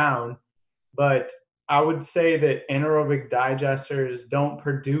breaking down, but I would say that anaerobic digesters don't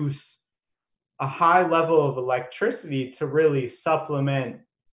produce a high level of electricity to really supplement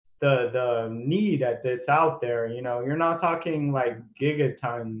the need that's out there. You're not talking like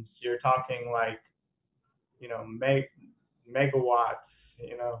gigatons. You're talking like megawatts.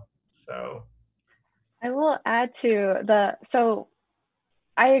 So I will add to so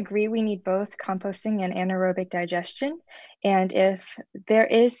I agree we need both composting and anaerobic digestion. And if there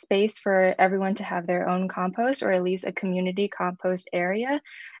is space for everyone to have their own compost or at least a community compost area,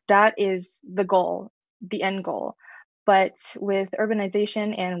 that is the goal, the end goal. But with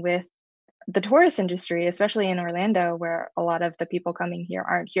urbanization and with the tourist industry, especially in Orlando, where a lot of the people coming here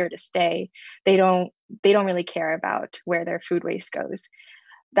aren't here to stay, they don't really care about where their food waste goes.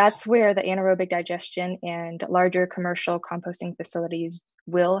 That's where the anaerobic digestion and larger commercial composting facilities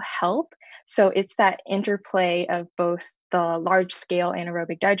will help. So it's that interplay of both the large scale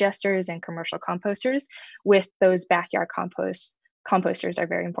anaerobic digesters and commercial composters with those backyard composters are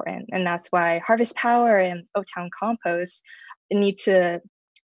very important. And that's why Harvest Power and O-Town Compost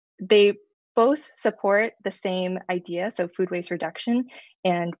they both support the same idea, so food waste reduction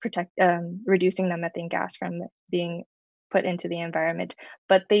and reducing the methane gas from being put into the environment,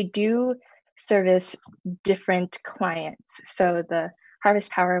 but they do service different clients. So the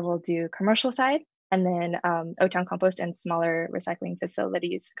Harvest Power will do commercial side, and then O-Town Compost and smaller recycling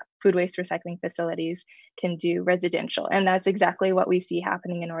facilities, food waste recycling facilities, can do residential. And that's exactly what we see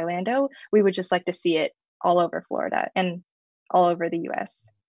happening in Orlando. We would just like to see it all over Florida and all over the US.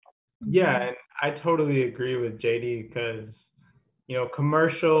 Yeah, and I totally agree with Jady because,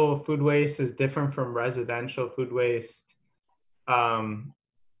 commercial food waste is different from residential food waste. And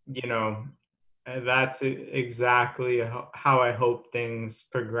that's exactly how I hope things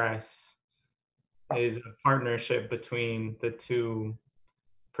progress, is a partnership between the two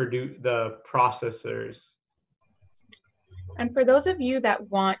the processors. And for those of you that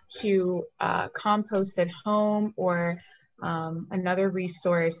want to compost at home, or another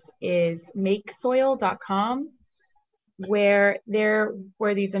resource is makesoil.com, where there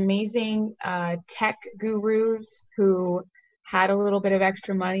were these amazing tech gurus who had a little bit of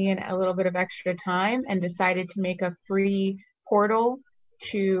extra money and a little bit of extra time and decided to make a free portal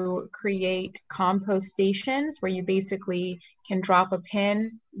to create compost stations where you basically can drop a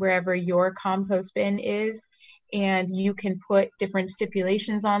pin wherever your compost bin is, and you can put different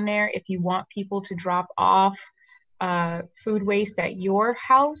stipulations on there if you want people to drop off food waste at your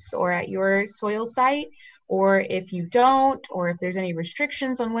house or at your soil site, or if you don't, or if there's any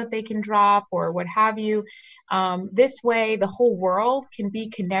restrictions on what they can drop or what have you. This way, the whole world can be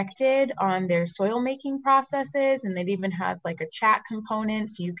connected on their soil making processes, and it even has like a chat component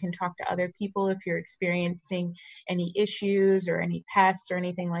so you can talk to other people if you're experiencing any issues or any pests or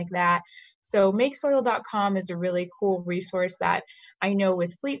anything like that. So makesoil.com is a really cool resource that I know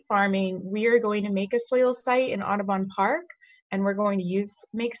with Fleet Farming, we are going to make a soil site in Audubon Park, and we're going to use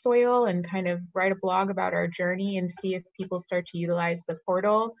Make Soil and kind of write a blog about our journey and see if people start to utilize the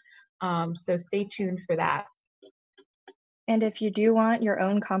portal. So stay tuned for that. And if you do want your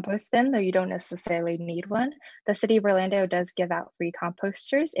own compost bin, though you don't necessarily need one, the City of Orlando does give out free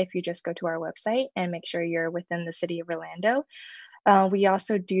composters if you just go to our website and make sure you're within the City of Orlando. We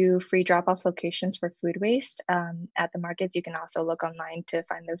also do free drop-off locations for food waste at the markets. You can also look online to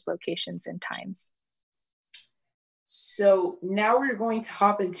find those locations and times. So now we're going to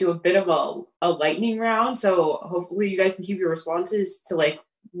hop into a bit of a lightning round. So hopefully you guys can keep your responses to like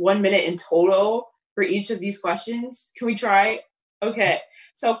 1 minute in total for each of these questions. Can we try? Okay.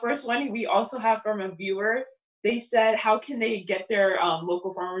 So first one, we also have from a viewer. They said, how can they get their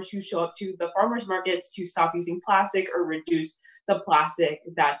local farmers who show up to the farmers markets to stop using plastic or reduce the plastic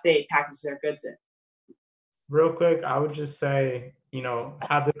that they package their goods in? Real quick, I would just say,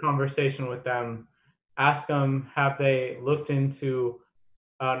 have the conversation with them. Ask them, have they looked into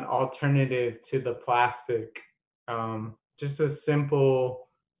an alternative to the plastic? Just a simple,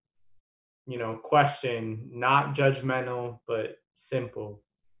 question, not judgmental, but simple.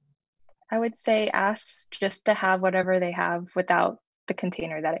 I would say ask just to have whatever they have without the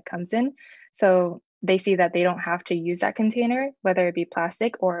container that it comes in. So they see that they don't have to use that container, whether it be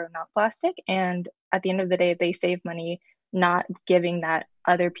plastic or not plastic. And at the end of the day, they save money not giving that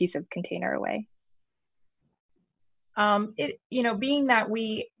other piece of container away. Being that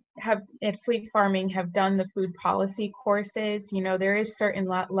we have at Fleet Farming have done the food policy courses, there is certain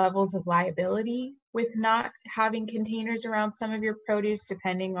levels of liability with not having containers around some of your produce,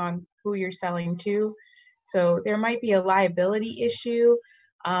 depending on who you're selling to. So there might be a liability issue,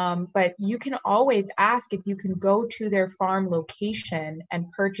 but you can always ask if you can go to their farm location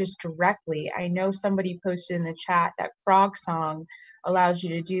and purchase directly. I know somebody posted in the chat that Frog Song allows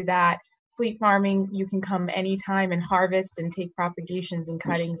you to do that. Fleet Farming, you can come anytime and harvest and take propagations and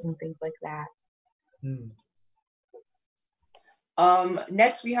cuttings and things like that.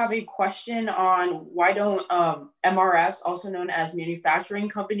 Next, we have a question on why don't MRFs, also known as manufacturing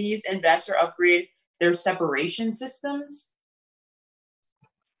companies, invest or upgrade their separation systems?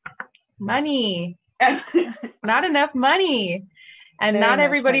 Money. Not enough money. And Very not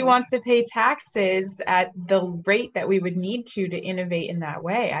everybody money. wants to pay taxes at the rate that we would need to innovate in that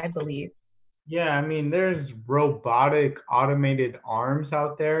way, I believe. Yeah, there's robotic automated arms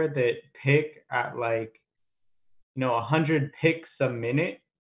out there that pick at 100 picks a minute.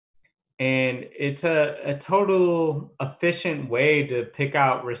 And it's a total efficient way to pick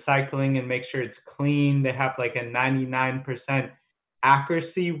out recycling and make sure it's clean. They have like a 99%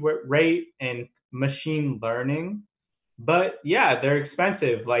 accuracy rate and machine learning. But yeah, they're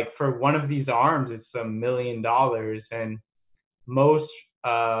expensive. Like for one of these arms, it's $1 million. And most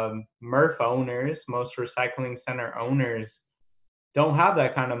MRF owners, most recycling center owners don't have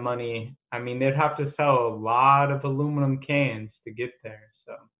that kind of money. They'd have to sell a lot of aluminum cans to get there.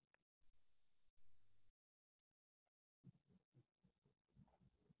 So.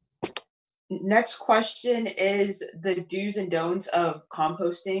 Next question is the do's and don'ts of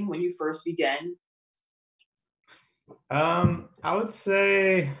composting when you first begin. I would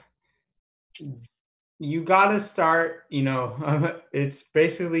say you got to start, it's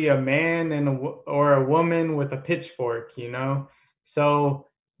basically a man or a woman with a pitchfork, So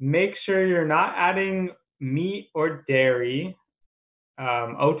make sure you're not adding meat or dairy.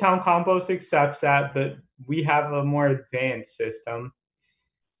 O-Town Compost accepts that, but we have a more advanced system.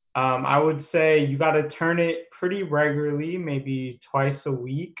 I would say you got to turn it pretty regularly, maybe twice a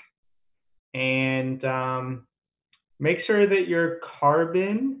week. And make sure that your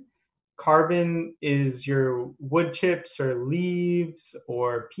carbon is your wood chips or leaves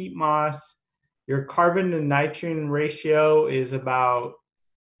or peat moss. Your carbon to nitrogen ratio is about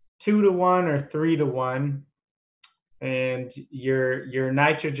 2-to-1 or 3-to-1. And your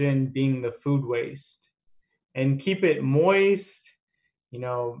nitrogen being the food waste. And keep it moist,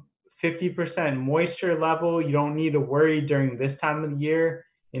 50% moisture level. You don't need to worry during this time of the year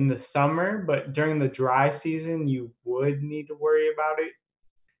in the summer, but during the dry season, you would need to worry about it.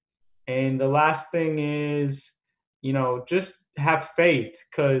 And the last thing is, just have faith,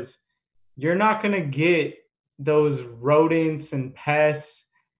 because you're not going to get those rodents and pests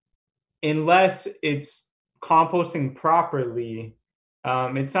unless it's composting properly.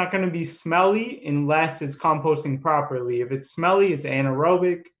 It's not going to be smelly unless it's composting properly. If it's smelly, it's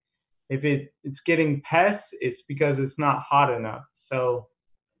anaerobic. If it's getting pests, it's because it's not hot enough. So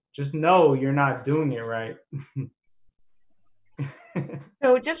just know you're not doing it right.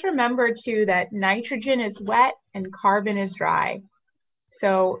 So just remember too that nitrogen is wet and carbon is dry.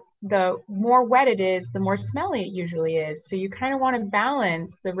 So the more wet it is, the more smelly it usually is. So you kind of want to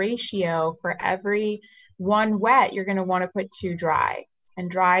balance the ratio. For every one wet, you're going to want to put 2 dry.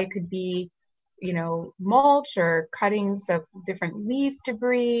 And dry could be mulch or cuttings of different leaf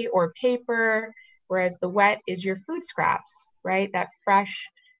debris or paper, whereas the wet is your food scraps, right? That fresh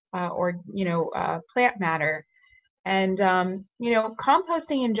plant matter. And,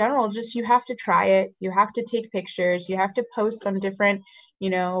 composting in general, just you have to try it. You have to take pictures. You have to post on different,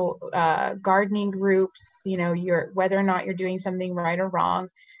 gardening groups, whether or not you're doing something right or wrong.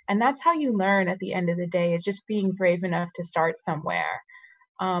 And that's how you learn at the end of the day, is just being brave enough to start somewhere.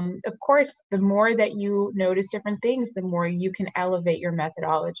 Of course, the more that you notice different things, the more you can elevate your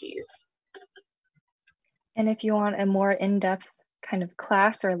methodologies. And if you want a more in-depth kind of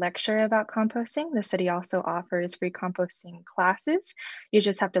class or lecture about composting, the city also offers free composting classes. You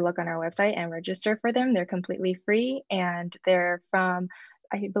just have to look on our website and register for them. They're completely free, and they're from,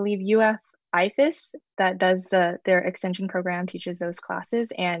 I believe, UF IFAS that does their extension program, teaches those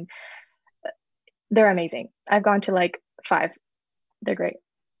classes, and they're amazing. I've gone to like 5. They're great.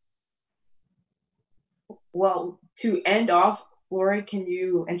 Well, to end off, Laura, can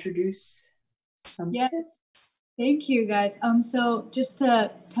you introduce some tips? Thank you, guys. So just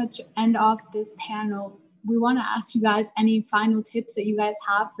to end off this panel, we want to ask you guys any final tips that you guys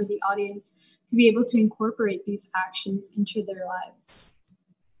have for the audience to be able to incorporate these actions into their lives.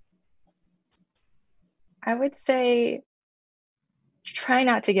 I would say try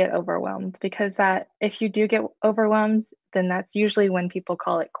not to get overwhelmed, because that if you do get overwhelmed, then that's usually when people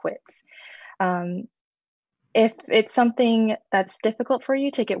call it quits. If it's something that's difficult for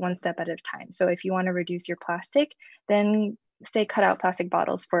you, take it one step at a time. So if you want to reduce your plastic, then say cut out plastic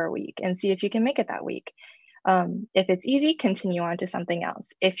bottles for a week and see if you can make it that week. If it's easy, continue on to something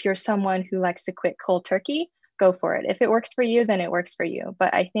else. If you're someone who likes to quit cold turkey, go for it. If it works for you, then it works for you.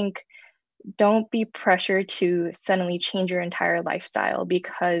 But I think don't be pressured to suddenly change your entire lifestyle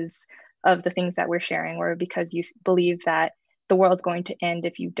because of the things that we're sharing, or because you believe that the world's going to end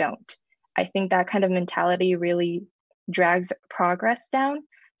if you don't. I think that kind of mentality really drags progress down.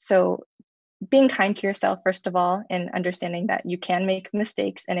 So being kind to yourself, first of all, and understanding that you can make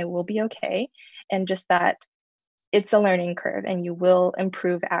mistakes and it will be okay. And just that it's a learning curve and you will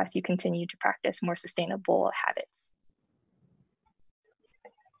improve as you continue to practice more sustainable habits.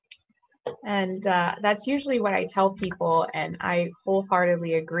 And that's usually what I tell people, and I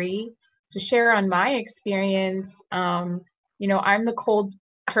wholeheartedly agree. To share on my experience, I'm the cold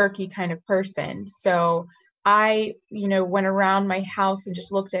turkey kind of person. So I, went around my house and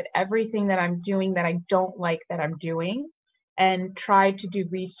just looked at everything that I'm doing that I don't like that I'm doing, and tried to do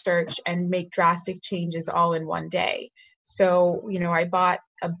research and make drastic changes all in one day. So, I bought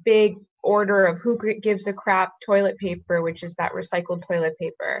a big order of who gives a crap toilet paper, which is that recycled toilet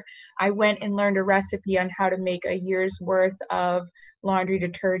paper. I went and learned a recipe on how to make a year's worth of laundry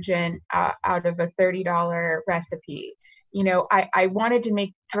detergent out of a $30 recipe. I wanted to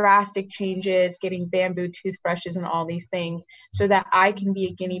make drastic changes, getting bamboo toothbrushes and all these things, so that I can be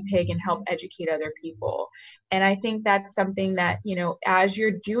a guinea pig and help educate other people. And I think that's something that, as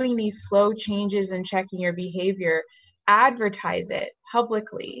you're doing these slow changes and checking your behavior, advertise it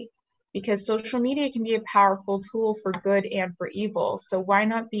publicly, because social media can be a powerful tool for good and for evil. So why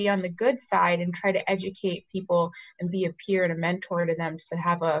not be on the good side and try to educate people and be a peer and a mentor to them to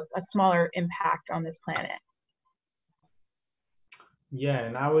have a smaller impact on this planet? Yeah,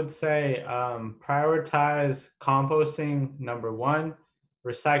 and I would say prioritize composting, number 1,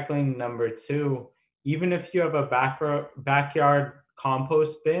 recycling, number 2. Even if you have a backyard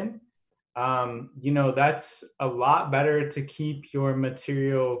compost bin, that's a lot better to keep your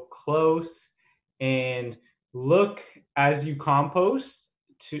material close and look as you compost.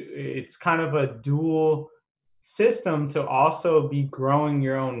 It's kind of a dual system to also be growing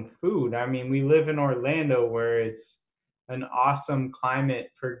your own food. I mean, we live in Orlando, where it's an awesome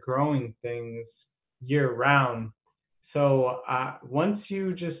climate for growing things year round. So once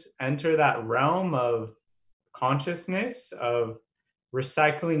you just enter that realm of consciousness of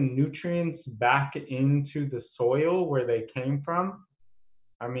recycling nutrients back into the soil where they came from,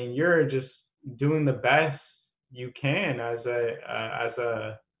 I mean, you're just doing the best you can as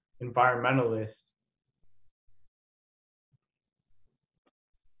a environmentalist.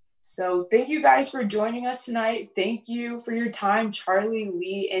 So thank you guys for joining us tonight. Thank you for your time, Charlie,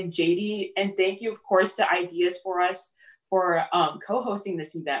 Lee, and Jady. And thank you, of course, to Ideas for Us for co-hosting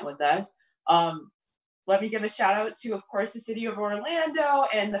this event with us. Let me give a shout out to, of course, the city of Orlando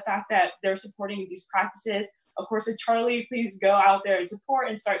and the fact that they're supporting these practices. Of course, to Charlie, please go out there and support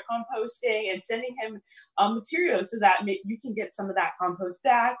and start composting and sending him materials so that you can get some of that compost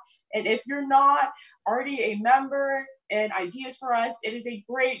back. And if you're not already a member in Ideas for Us, it is a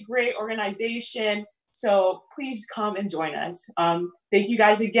great, great organization. So please come and join us. Thank you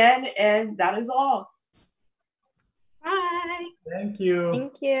guys again, and that is all. Bye. Thank you.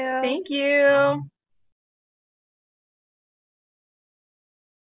 Thank you. Thank you.